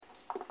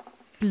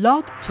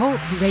Blog Talk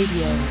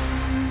Radio.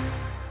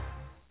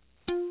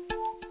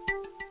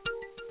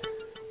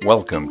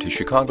 Welcome to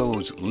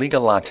Chicago's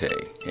Legal Latte,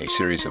 a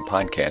series of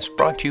podcasts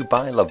brought to you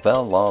by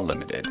Lavelle Law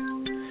Limited.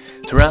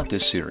 Throughout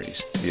this series,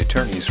 the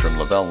attorneys from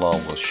Lavelle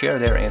Law will share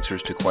their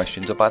answers to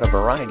questions about a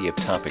variety of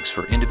topics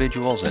for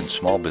individuals and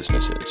small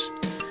businesses.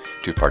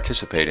 To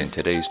participate in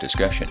today's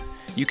discussion,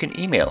 you can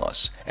email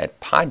us at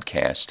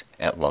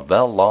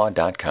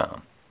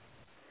podcast@lavellelaw.com.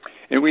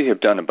 And we have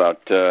done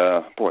about,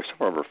 somewhere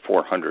over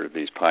 400 of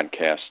these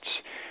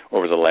podcasts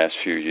over the last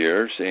few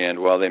years. And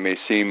while they may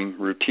seem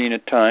routine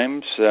at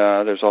times,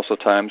 there's also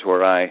times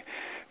where I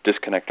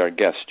disconnect our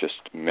guests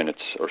just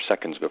minutes or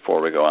seconds before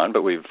we go on.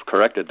 But we've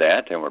corrected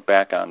that, and we're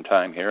back on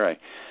time here. I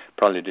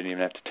probably didn't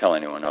even have to tell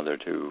anyone other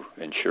to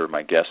ensure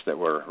my guests that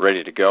we're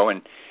ready to go.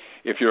 And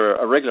if you're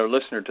a regular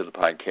listener to the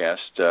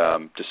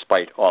podcast,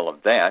 despite all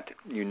of that,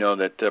 you know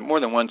that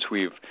more than once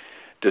we've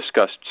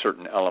discussed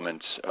certain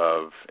elements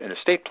of an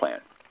estate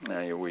plan.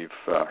 We've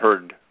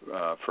heard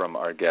from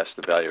our guests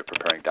the value of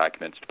preparing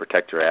documents to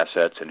protect your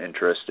assets and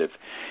interests if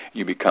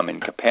you become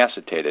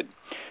incapacitated.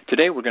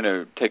 Today we're going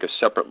to take a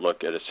separate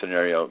look at a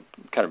scenario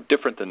kind of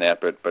different than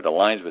that, but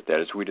aligns with that,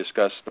 as we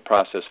discuss the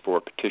process for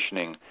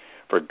petitioning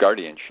for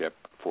guardianship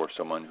for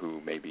someone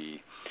who may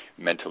be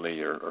mentally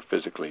or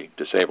physically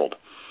disabled.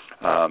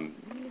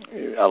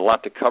 A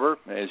lot to cover.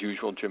 As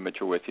usual, Jim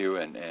Mitchell with you,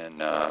 and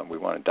we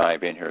want to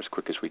dive in here as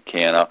quick as we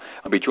can.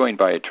 I'll be joined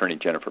by attorney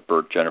Jennifer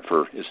Burt.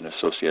 Jennifer is an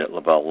associate at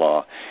Lavelle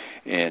Law,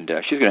 and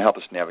she's going to help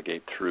us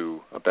navigate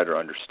through a better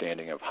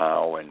understanding of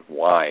how and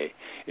why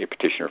a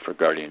petitioner for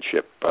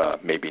guardianship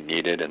may be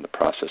needed and the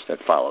process that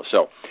follows.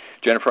 So,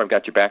 Jennifer, I've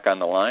got you back on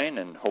the line,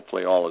 and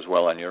hopefully all is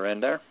well on your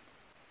end there.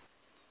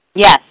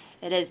 Yes,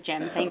 it is,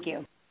 Jim. Thank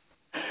you.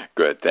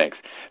 Good, thanks.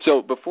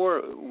 So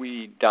before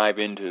we dive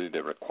into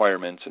the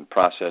requirements and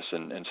process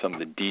and some of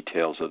the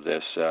details of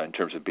this in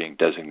terms of being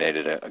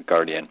designated a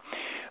guardian,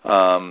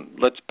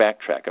 let's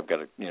backtrack. I've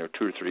got 2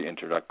 or 3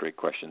 introductory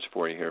questions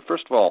for you here.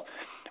 First of all,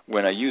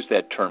 when I use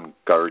that term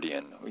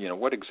guardian,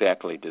 what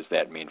exactly does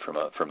that mean from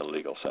a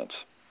legal sense?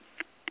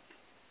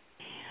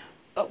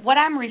 What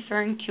I'm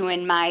referring to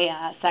in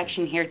my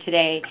section here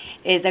today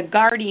is a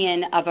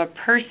guardian of a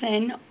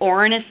person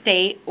or an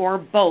estate or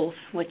both,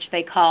 which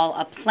they call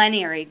a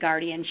plenary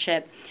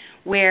guardianship,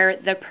 where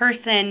the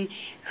person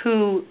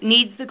who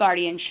needs the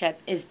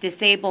guardianship is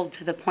disabled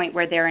to the point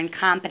where they're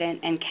incompetent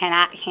and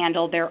cannot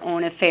handle their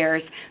own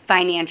affairs,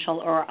 financial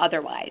or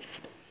otherwise.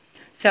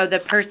 So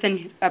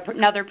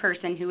another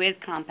person who is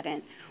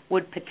competent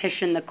would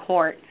petition the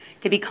court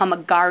to become a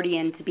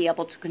guardian to be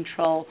able to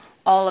control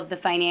all of the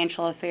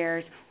financial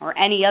affairs or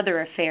any other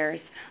affairs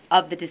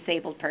of the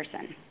disabled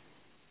person.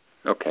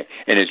 Okay.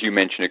 And as you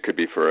mentioned, it could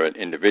be for an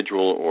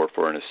individual or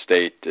for an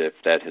estate if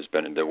that has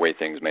been the way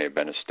things may have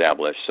been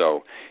established.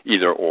 So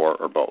either or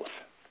both.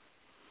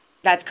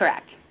 That's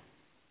correct.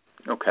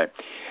 Okay.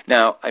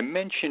 Now, I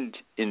mentioned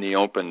in the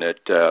open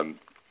that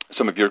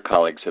some of your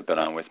colleagues have been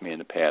on with me in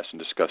the past and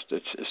discussed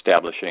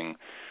establishing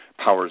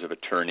powers of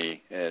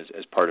attorney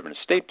as part of an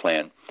estate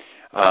plan.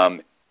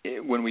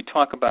 When we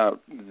talk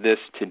about this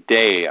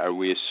today, are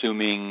we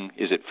assuming,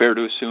 is it fair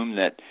to assume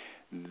that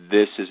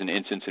this is an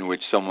instance in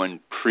which someone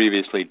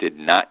previously did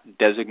not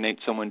designate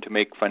someone to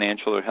make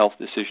financial or health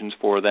decisions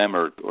for them,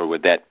 or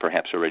would that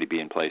perhaps already be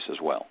in place as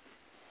well?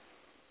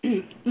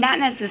 Not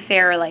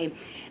necessarily.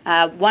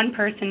 One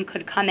person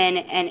could come in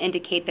and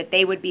indicate that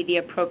they would be the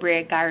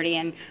appropriate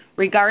guardian,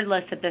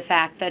 regardless of the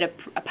fact that a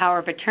power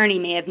of attorney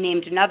may have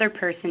named another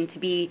person to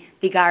be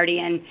the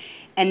guardian,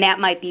 and that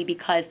might be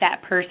because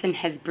that person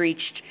has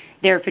breached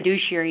their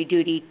fiduciary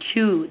duty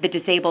to the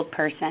disabled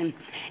person.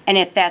 And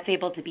if that's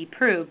able to be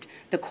proved,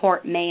 the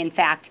court may, in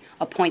fact,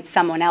 appoint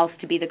someone else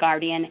to be the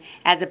guardian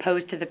as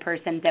opposed to the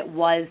person that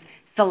was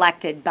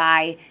selected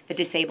by the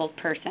disabled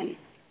person.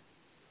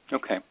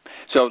 Okay.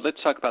 So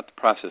let's talk about the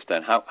process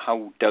then.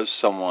 How does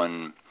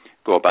someone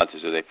go about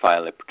this? Do they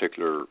file a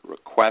particular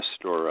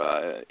request or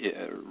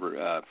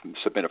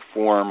submit a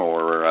form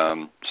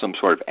or some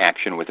sort of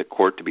action with a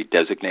court to be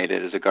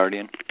designated as a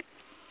guardian?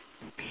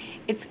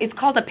 It's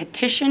called a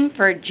petition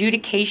for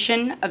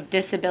adjudication of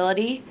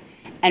disability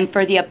and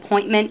for the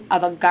appointment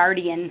of a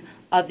guardian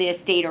of the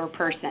estate or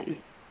person.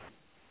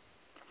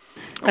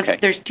 Okay.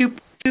 There's two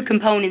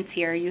components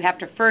here. You have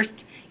to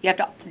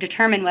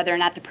determine whether or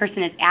not the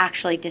person is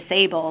actually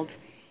disabled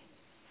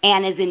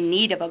and is in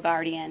need of a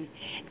guardian,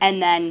 and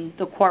then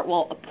the court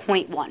will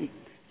appoint one.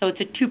 So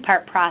it's a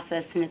 2-part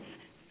process, and it's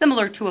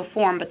similar to a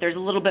form, but there's a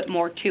little bit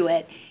more to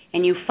it,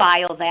 and you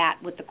file that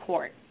with the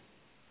court.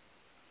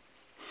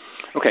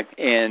 Okay,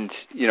 and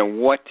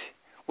what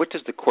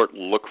does the court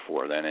look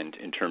for then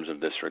in terms of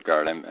this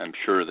regard? I'm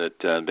sure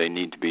that they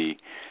need to be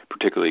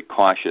particularly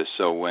cautious.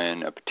 So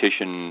when a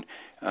petition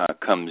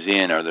comes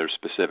in, are there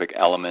specific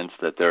elements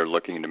that they're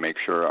looking to make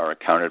sure are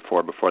accounted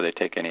for before they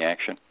take any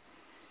action?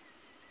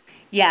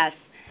 Yes.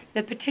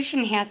 The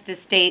petition has to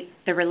state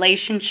the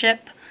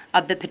relationship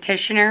of the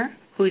petitioner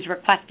who's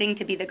requesting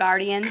to be the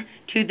guardian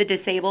to the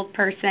disabled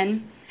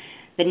person,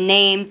 the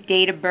name,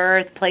 date of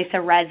birth, place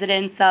of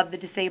residence of the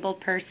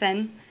disabled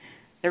person,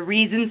 the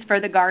reasons for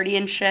the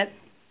guardianship,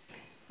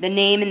 the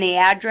name and the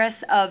address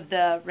of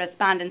the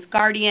respondent's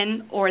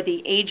guardian or the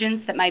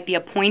agents that might be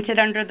appointed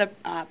under the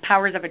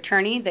powers of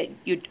attorney that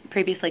you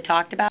previously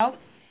talked about,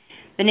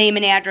 the name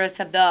and address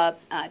of the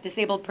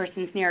disabled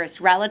person's nearest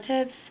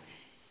relatives,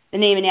 the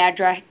name and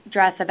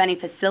address of any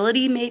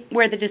facility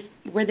where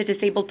the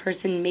disabled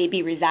person may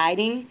be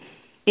residing,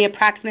 the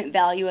approximate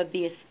value of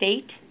the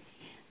estate,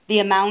 the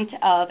amount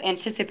of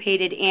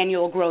anticipated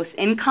annual gross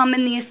income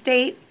in the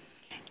estate,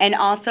 and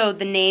also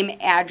the name,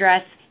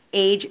 address,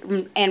 age,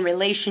 and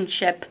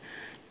relationship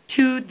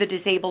to the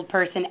disabled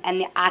person and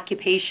the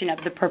occupation of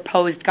the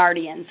proposed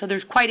guardian. So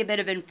there's quite a bit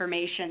of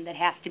information that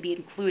has to be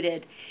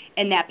included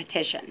in that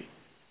petition.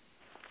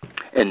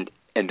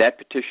 And that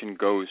petition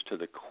goes to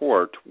the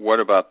court. What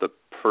about the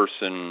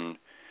person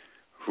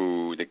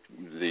who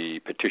the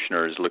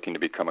petitioner is looking to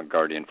become a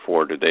guardian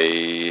for? Do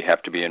they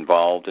have to be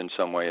involved in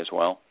some way as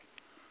well?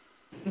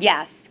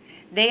 Yes.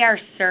 They are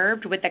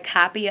served with a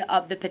copy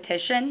of the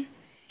petition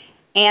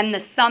and the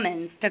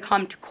summons to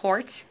come to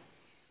court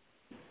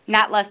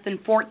not less than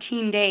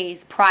 14 days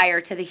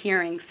prior to the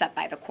hearing set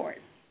by the court.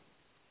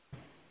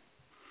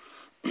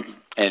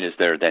 And is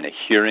there then a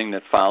hearing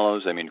that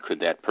follows? I mean, could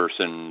that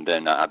person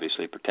then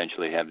obviously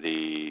potentially have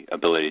the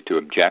ability to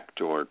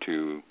object or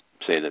to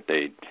say that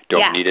they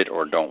don't need it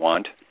or don't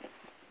want?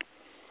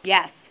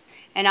 Yes,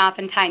 and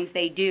oftentimes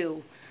they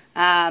do.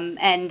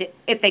 And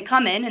if they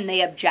come in and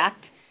they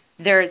object,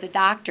 there is a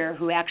doctor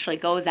who actually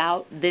goes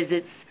out,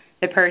 visits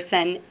the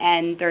person,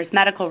 and there's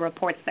medical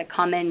reports that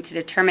come in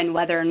to determine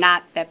whether or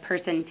not that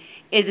person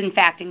is in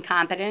fact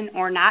incompetent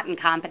or not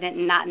incompetent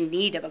and not in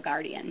need of a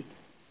guardian.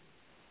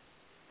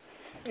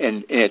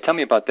 And tell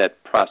me about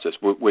that process.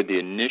 Would the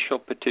initial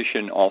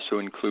petition also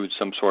include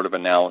some sort of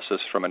analysis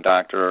from a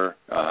doctor,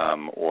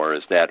 or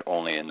is that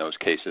only in those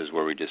cases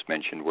where we just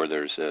mentioned where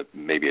there's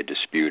maybe a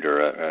dispute or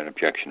an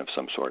objection of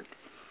some sort?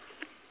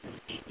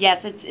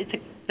 Yes,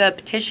 the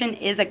petition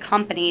is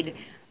accompanied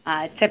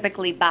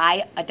typically by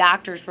a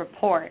doctor's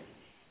report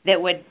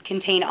that would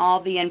contain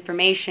all the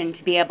information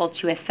to be able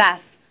to assess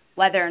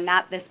whether or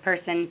not this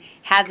person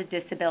has a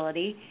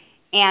disability,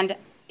 and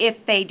if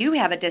they do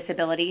have a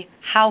disability,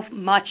 how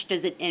much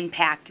does it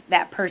impact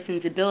that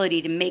person's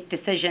ability to make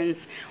decisions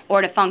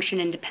or to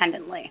function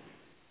independently?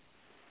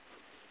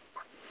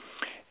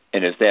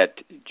 And is that,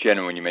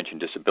 Jen, when you mention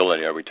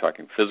disability, are we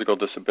talking physical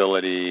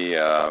disability,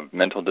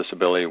 mental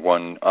disability,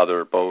 one,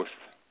 other, both?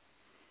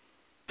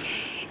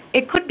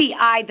 It could be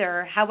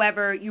either.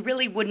 However, you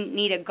really wouldn't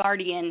need a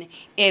guardian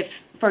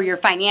for your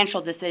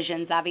financial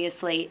decisions,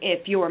 obviously,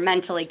 if you were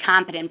mentally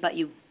competent but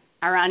you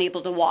are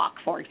unable to walk,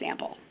 for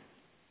example.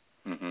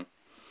 Mm-hmm.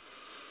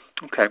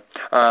 Okay.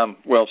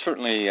 Well,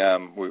 certainly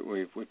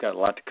we've got a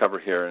lot to cover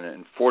here,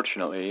 and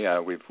fortunately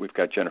we've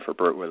got Jennifer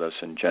Burt with us,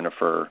 and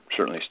Jennifer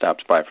certainly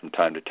stops by from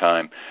time to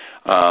time.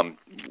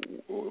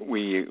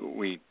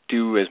 We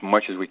do as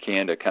much as we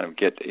can to kind of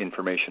get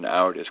information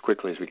out as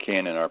quickly as we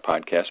can in our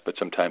podcast, but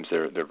sometimes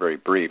they're very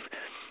brief.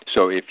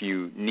 So if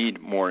you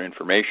need more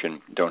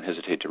information, don't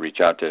hesitate to reach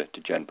out to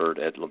Jen Burt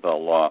at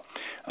Lavelle Law.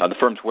 The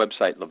firm's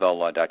website,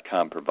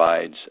 lavellelaw.com,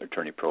 provides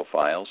attorney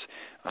profiles,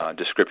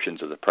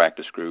 descriptions of the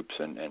practice groups,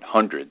 and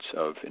hundreds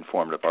of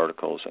informative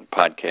articles and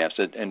podcasts,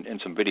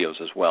 and some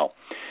videos as well.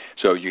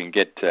 So you can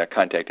get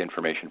contact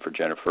information for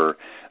Jennifer,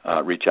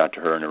 reach out to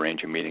her, and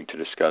arrange a meeting to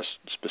discuss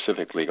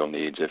specific legal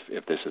needs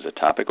if this is a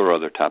topic or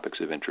other topics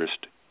of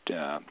interest,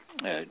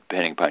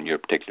 depending upon your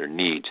particular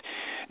needs.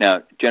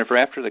 Now, Jennifer,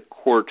 after the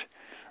court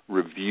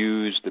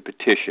reviews the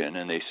petition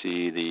and they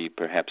see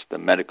perhaps the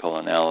medical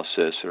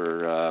analysis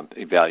or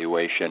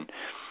evaluation,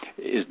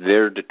 is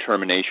their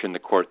determination, the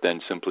court,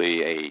 then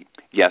simply a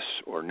yes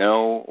or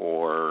no,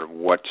 or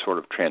what sort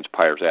of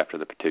transpires after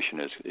the petition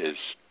is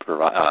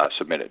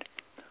submitted?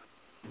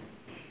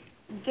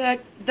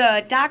 The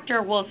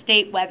doctor will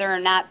state whether or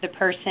not the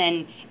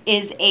person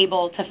is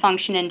able to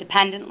function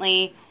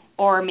independently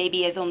or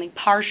maybe is only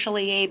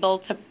partially able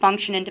to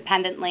function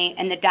independently,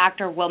 and the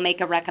doctor will make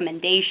a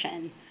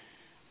recommendation.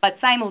 But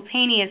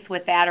simultaneous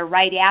with that, or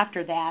right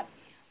after that,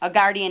 a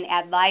guardian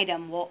ad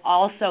litem will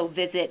also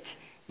visit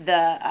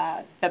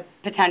the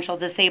potential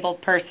disabled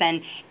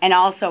person and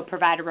also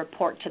provide a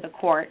report to the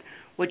court,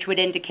 which would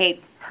indicate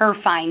her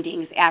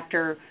findings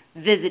after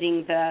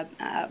visiting the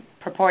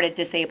purported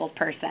disabled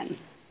person.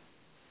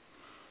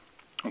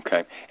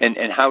 Okay. And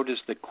how does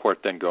the court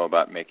then go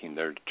about making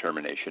their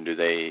determination?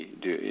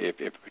 If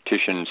a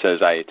petition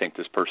says, I think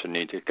this person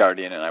needs a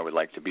guardian and I would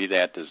like to be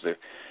that, does the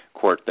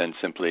court then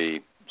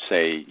simply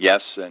say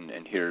yes and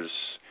here's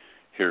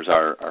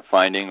our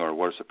finding, or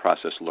what does the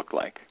process look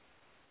like?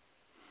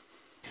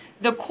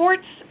 The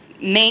court's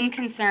main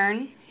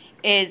concern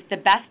is the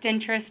best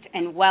interest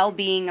and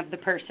well-being of the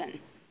person.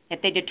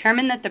 If they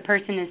determine that the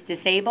person is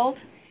disabled,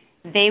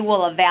 they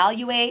will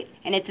evaluate,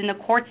 and it's in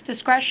the court's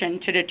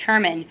discretion to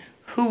determine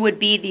who would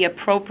be the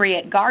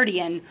appropriate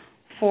guardian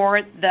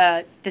for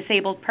the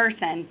disabled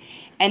person.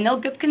 And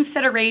they'll give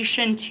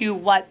consideration to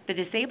what the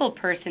disabled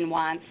person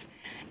wants,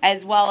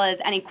 as well as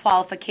any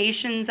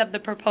qualifications of the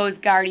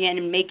proposed guardian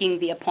in making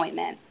the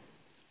appointment.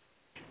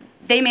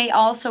 They may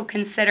also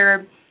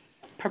consider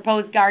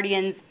proposed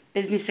guardians'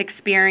 business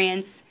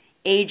experience,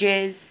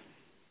 ages,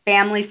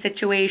 family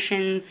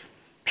situations,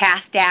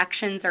 past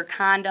actions or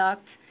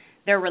conduct,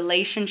 their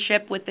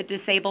relationship with the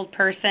disabled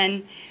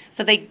person.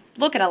 So they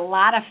look at a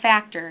lot of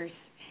factors,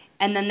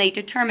 and then they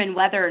determine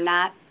whether or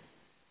not,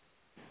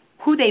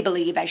 who they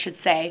believe, I should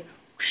say,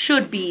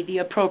 should be the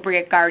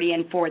appropriate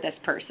guardian for this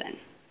person.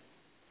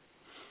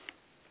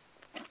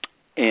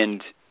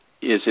 And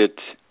is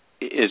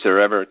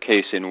there ever a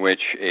case in which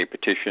a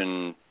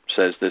petition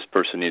says this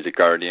person needs a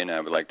guardian,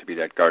 I would like to be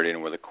that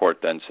guardian, where the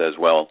court then says,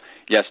 well,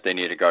 yes, they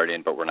need a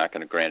guardian, but we're not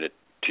going to grant it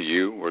to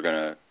you. We're going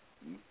to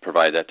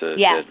provide that to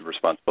the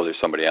responsibility of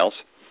somebody else?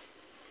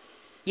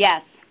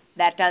 Yes,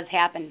 that does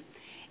happen.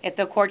 If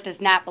the court does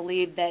not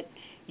believe that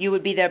you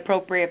would be the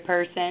appropriate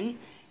person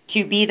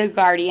to be the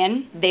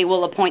guardian, they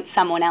will appoint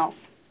someone else.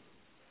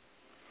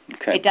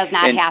 Okay. It does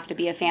not have to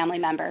be a family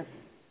member.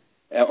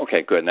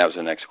 Okay, good. And that was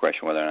the next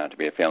question, whether or not to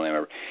be a family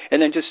member.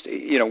 And then just,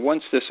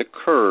 once this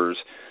occurs,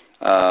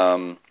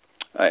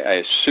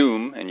 I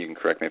assume, and you can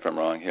correct me if I'm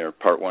wrong here,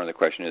 part one of the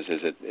question is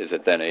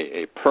it then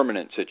a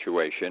permanent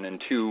situation?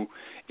 And two,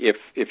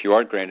 if you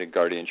are granted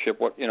guardianship,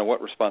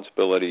 what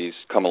responsibilities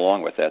come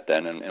along with that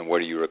then, and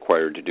what are you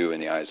required to do in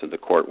the eyes of the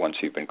court once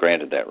you've been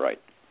granted that right?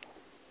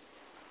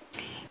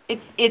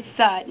 It's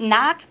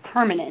not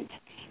permanent.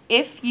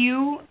 If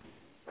you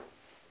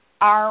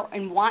are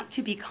and want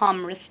to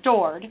become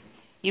restored,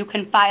 you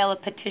can file a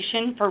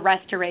petition for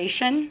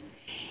restoration,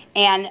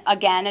 and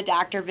again, a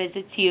doctor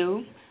visits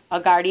you, a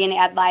guardian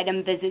ad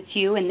litem visits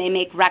you, and they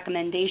make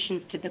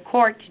recommendations to the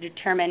court to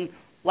determine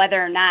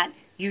whether or not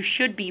you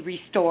should be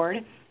restored,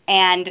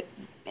 and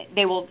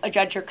they will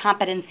adjudge your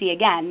competency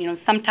again.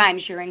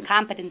 Sometimes your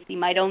incompetency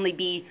might only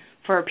be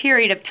for a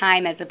period of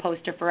time as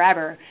opposed to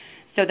forever.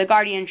 So the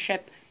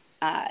guardianship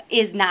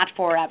is not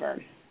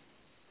forever.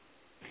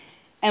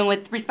 And with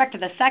respect to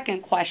the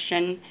second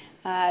question,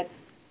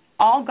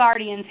 all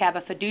guardians have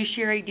a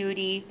fiduciary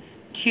duty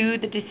to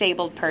the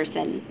disabled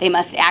person. They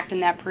must act in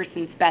that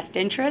person's best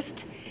interest.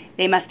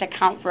 They must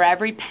account for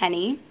every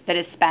penny that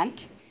is spent.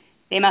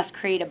 They must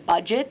create a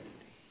budget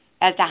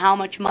as to how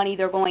much money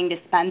they're going to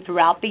spend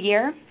throughout the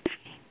year.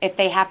 If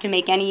they have to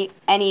make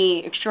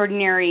any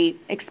extraordinary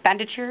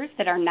expenditures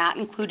that are not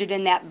included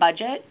in that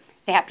budget,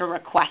 they have to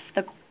request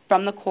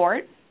from the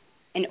court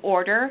an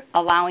order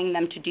allowing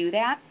them to do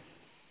that.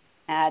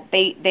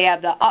 They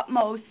have the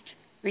utmost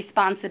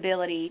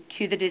responsibility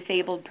to the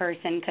disabled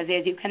person because,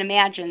 as you can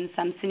imagine,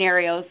 some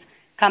scenarios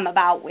come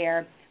about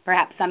where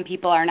perhaps some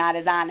people are not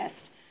as honest.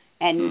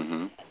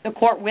 And the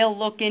court will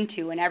look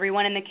into, and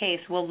everyone in the case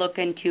will look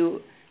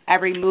into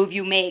every move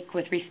you make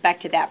with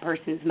respect to that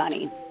person's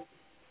money.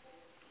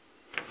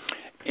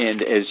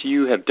 And as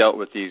you have dealt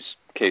with these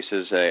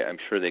cases, I'm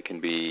sure they can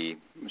be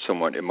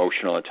somewhat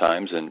emotional at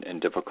times and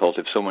difficult.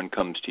 If someone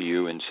comes to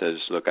you and says,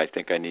 look, I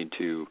think I need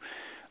to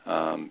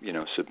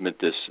submit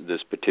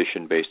this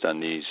petition based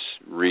on these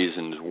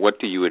reasons, what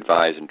do you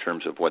advise in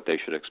terms of what they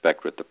should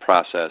expect with the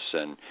process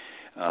and,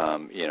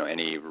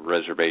 any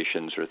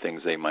reservations or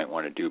things they might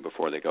want to do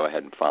before they go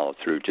ahead and follow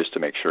through, just to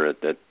make sure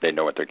that they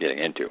know what they're getting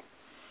into?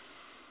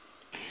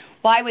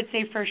 Well, I would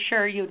say for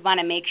sure you'd want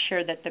to make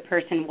sure that the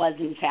person was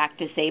in fact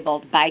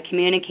disabled by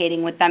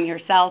communicating with them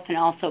yourself and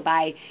also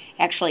by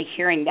actually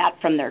hearing that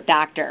from their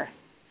doctor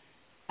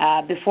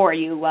before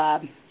you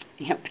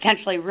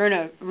potentially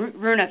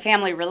ruin a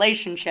family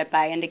relationship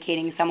by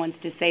indicating someone's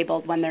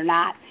disabled when they're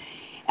not.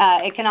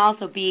 It can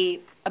also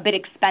be a bit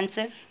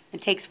expensive.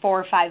 It takes 4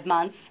 or 5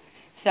 months.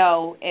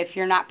 So if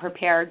you're not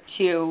prepared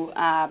to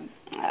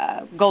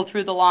go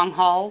through the long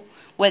haul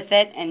with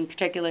it, and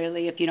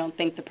particularly if you don't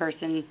think the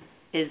person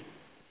is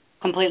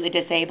completely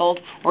disabled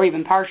or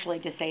even partially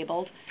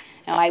disabled,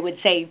 I would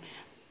say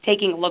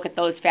taking a look at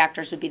those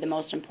factors would be the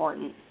most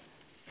important.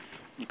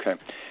 Okay.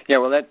 Yeah,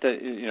 well, that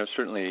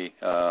certainly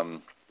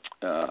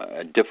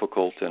a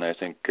difficult and I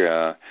think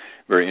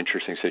very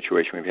interesting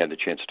situation we've had the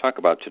chance to talk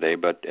about today.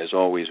 But as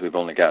always, we've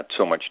only got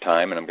so much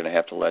time, and I'm going to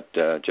have to let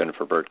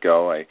Jennifer Burt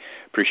go. I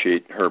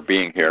appreciate her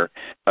being here.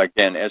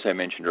 Again, as I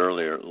mentioned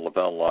earlier,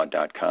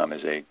 LavelLaw.com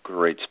is a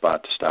great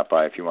spot to stop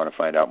by if you want to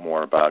find out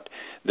more about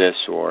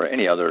this or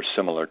any other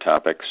similar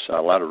topics.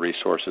 A lot of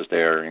resources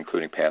there,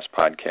 including past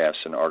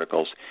podcasts and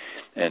articles,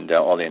 and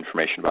all the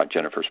information about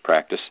Jennifer's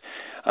practice.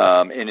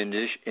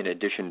 In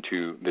addition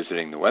to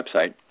visiting the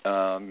website,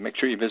 make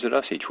sure you visit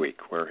us each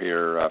week. We're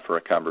here for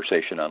a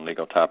conversation on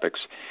legal topics,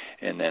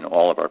 and then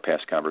all of our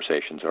past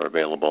conversations are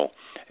available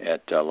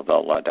at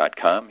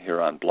LavelLaw.com,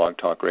 here on Blog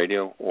Talk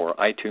Radio or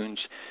iTunes,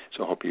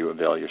 so I hope you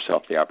avail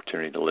yourself the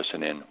opportunity to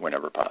listen in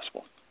whenever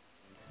possible.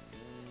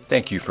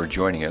 Thank you for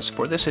joining us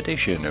for this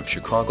edition of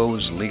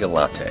Chicago's Legal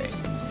Latte.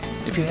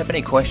 If you have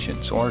any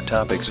questions or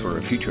topics for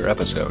a future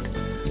episode,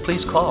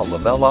 please call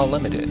Lavelle Law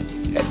Limited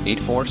at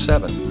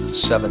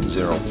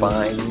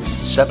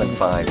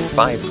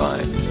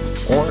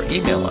 847-705-7555 or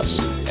email us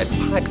at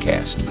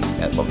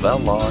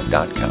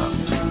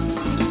podcast@lavellelaw.com.